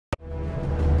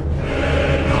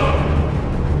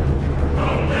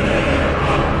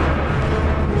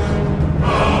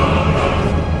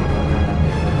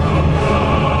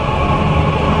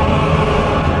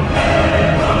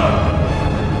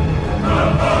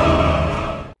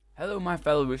my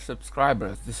fellow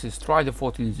subscribers, this is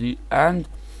Try14Z, and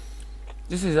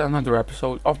this is another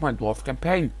episode of my Dwarf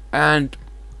campaign. And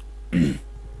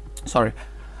sorry,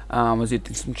 I was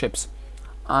eating some chips.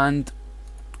 And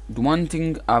the one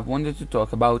thing I've wanted to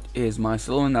talk about is my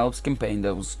Silver Elves campaign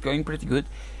that was going pretty good.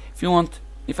 If you want,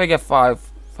 if I get five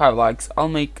likes, I'll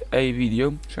make a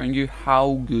video showing you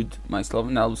how good my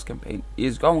Silver Elves campaign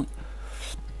is going.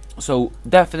 So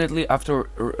definitely after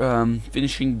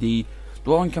finishing the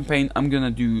Dwarf campaign, I'm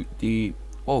gonna do the...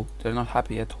 Oh, they're not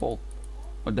happy at all.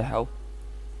 What the hell?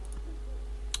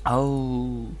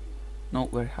 Oh, no,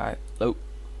 very high. Low.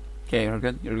 Okay, you're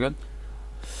good. You're good.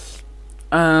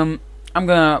 I'm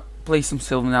gonna play some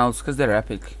Silver Elves because they're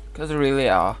epic, because they really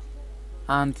are.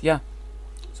 And yeah.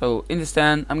 So in the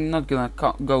stand, I'm not gonna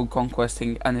go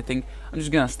conquesting anything. I'm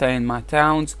just gonna stay in my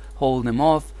towns, hold them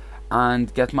off,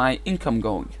 and get my income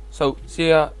going. So see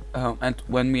ya and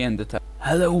when we end the turn.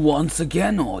 Hello once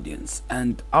again, audience,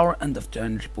 and our end of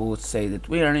turn reports say that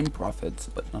we are in profits,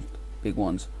 but not big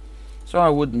ones. So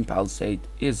our wooden palisade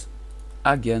is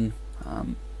again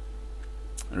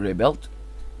rebuilt.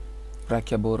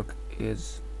 Rakjaburg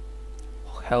is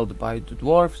held by the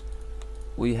dwarves.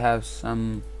 We have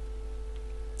some...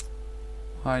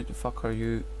 Why the fuck are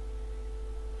you?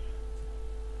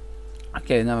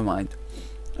 Okay, never mind.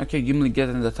 Okay, Gimli, get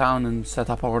in the town and set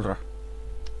up order.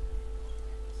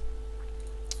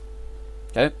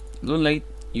 Okay, a little late.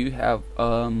 You have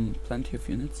plenty of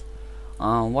units.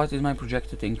 What is my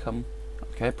projected income?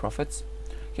 Okay, profits.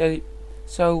 Okay,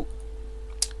 so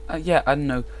yeah, I don't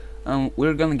know.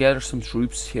 We're gonna gather some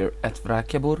troops here at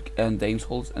Rakjaburg and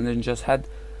Damesholz, and then just head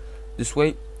this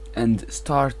way and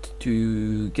start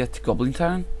to get Goblin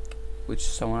Town, which is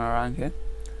somewhere around here,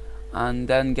 and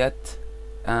then get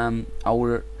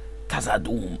our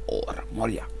Khazad-dûm or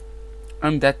Moria.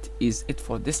 And that is it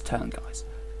for this turn, guys.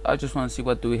 I just want to see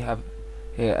what do we have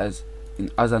here as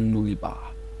in Azan-Nuliba.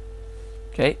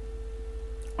 Okay,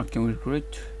 what can we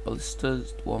recruit?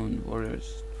 Ballistas, Dwarven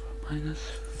warriors, minus.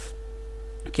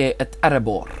 Okay, at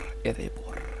Erebor.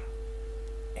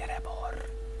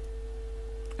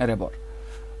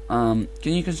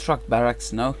 Can you construct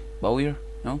barracks? No. Bowyer?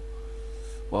 No.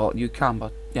 Well, you can,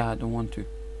 but yeah, I don't want to.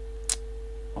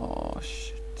 Oh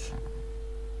shit.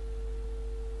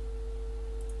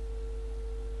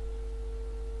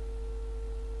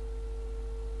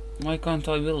 Why can't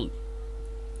I build?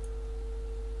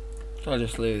 So I'll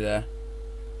just leave it there.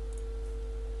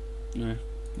 Yeah,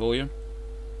 Bowyer.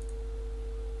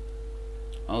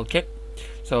 Okay,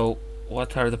 so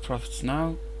what are the profits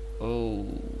now? Oh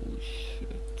shit.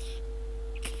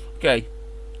 Okay.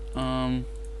 No,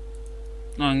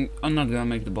 I'm not gonna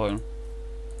make the boiler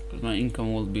because my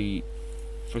income will be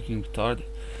freaking retarded.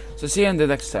 So see you in the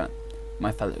next turn,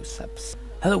 my fellow subs.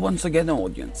 Hello once again,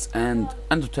 audience, and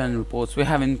end of turn reports. We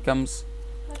have incomes,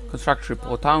 construction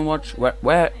report, town watch.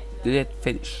 Where did it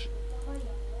finish?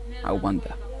 I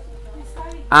wonder.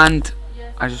 And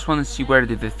I just want to see where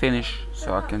did it finish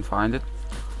so I can find it.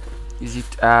 Is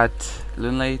it at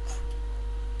Lunlate?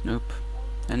 Nope.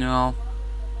 Annual?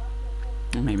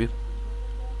 Maybe.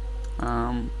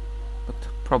 But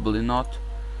probably not.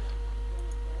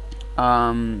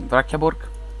 Rakjaburg?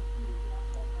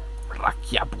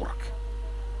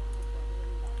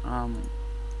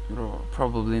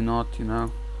 Probably not, you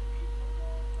know.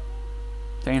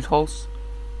 Damesholz?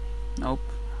 Nope.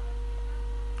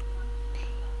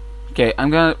 Okay, I'm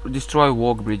gonna destroy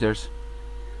walk breeders.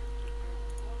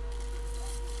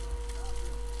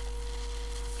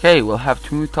 Okay, we'll have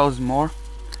 2,000 more,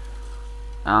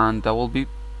 and that will be,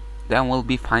 then we'll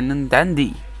be fine and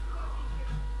dandy.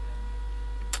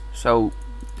 So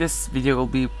this video will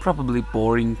be probably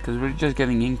boring because we're just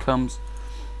getting incomes.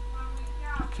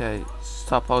 Okay,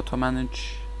 stop auto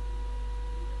manage.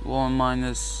 1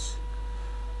 minus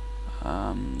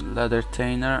leather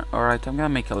tainer. Alright, I'm gonna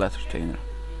make a leather tainer.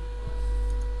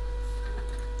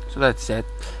 So that's it.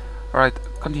 Alright,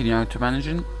 continue auto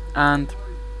managing and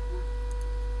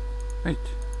wait.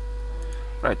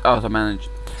 Right, auto manage.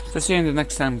 So see you in the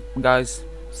next time, guys.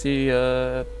 See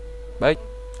bye.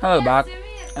 Hello back.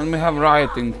 And we have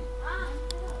rioting.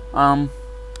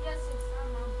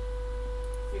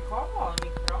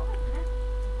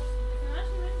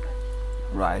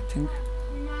 Rioting.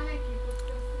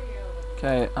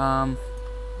 Okay, I'm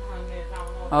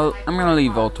gonna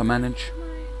leave auto manage.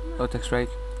 Low text rate.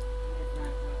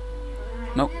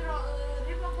 Nope.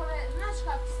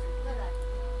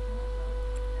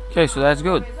 Okay, so that's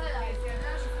good.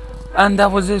 And that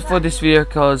was it for this video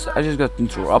because I just got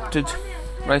interrupted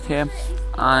right here.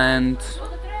 And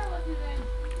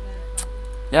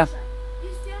yeah.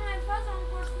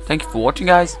 Thank you for watching,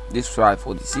 guys. This was Dwarf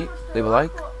for DC. Leave a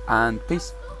like and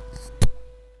peace.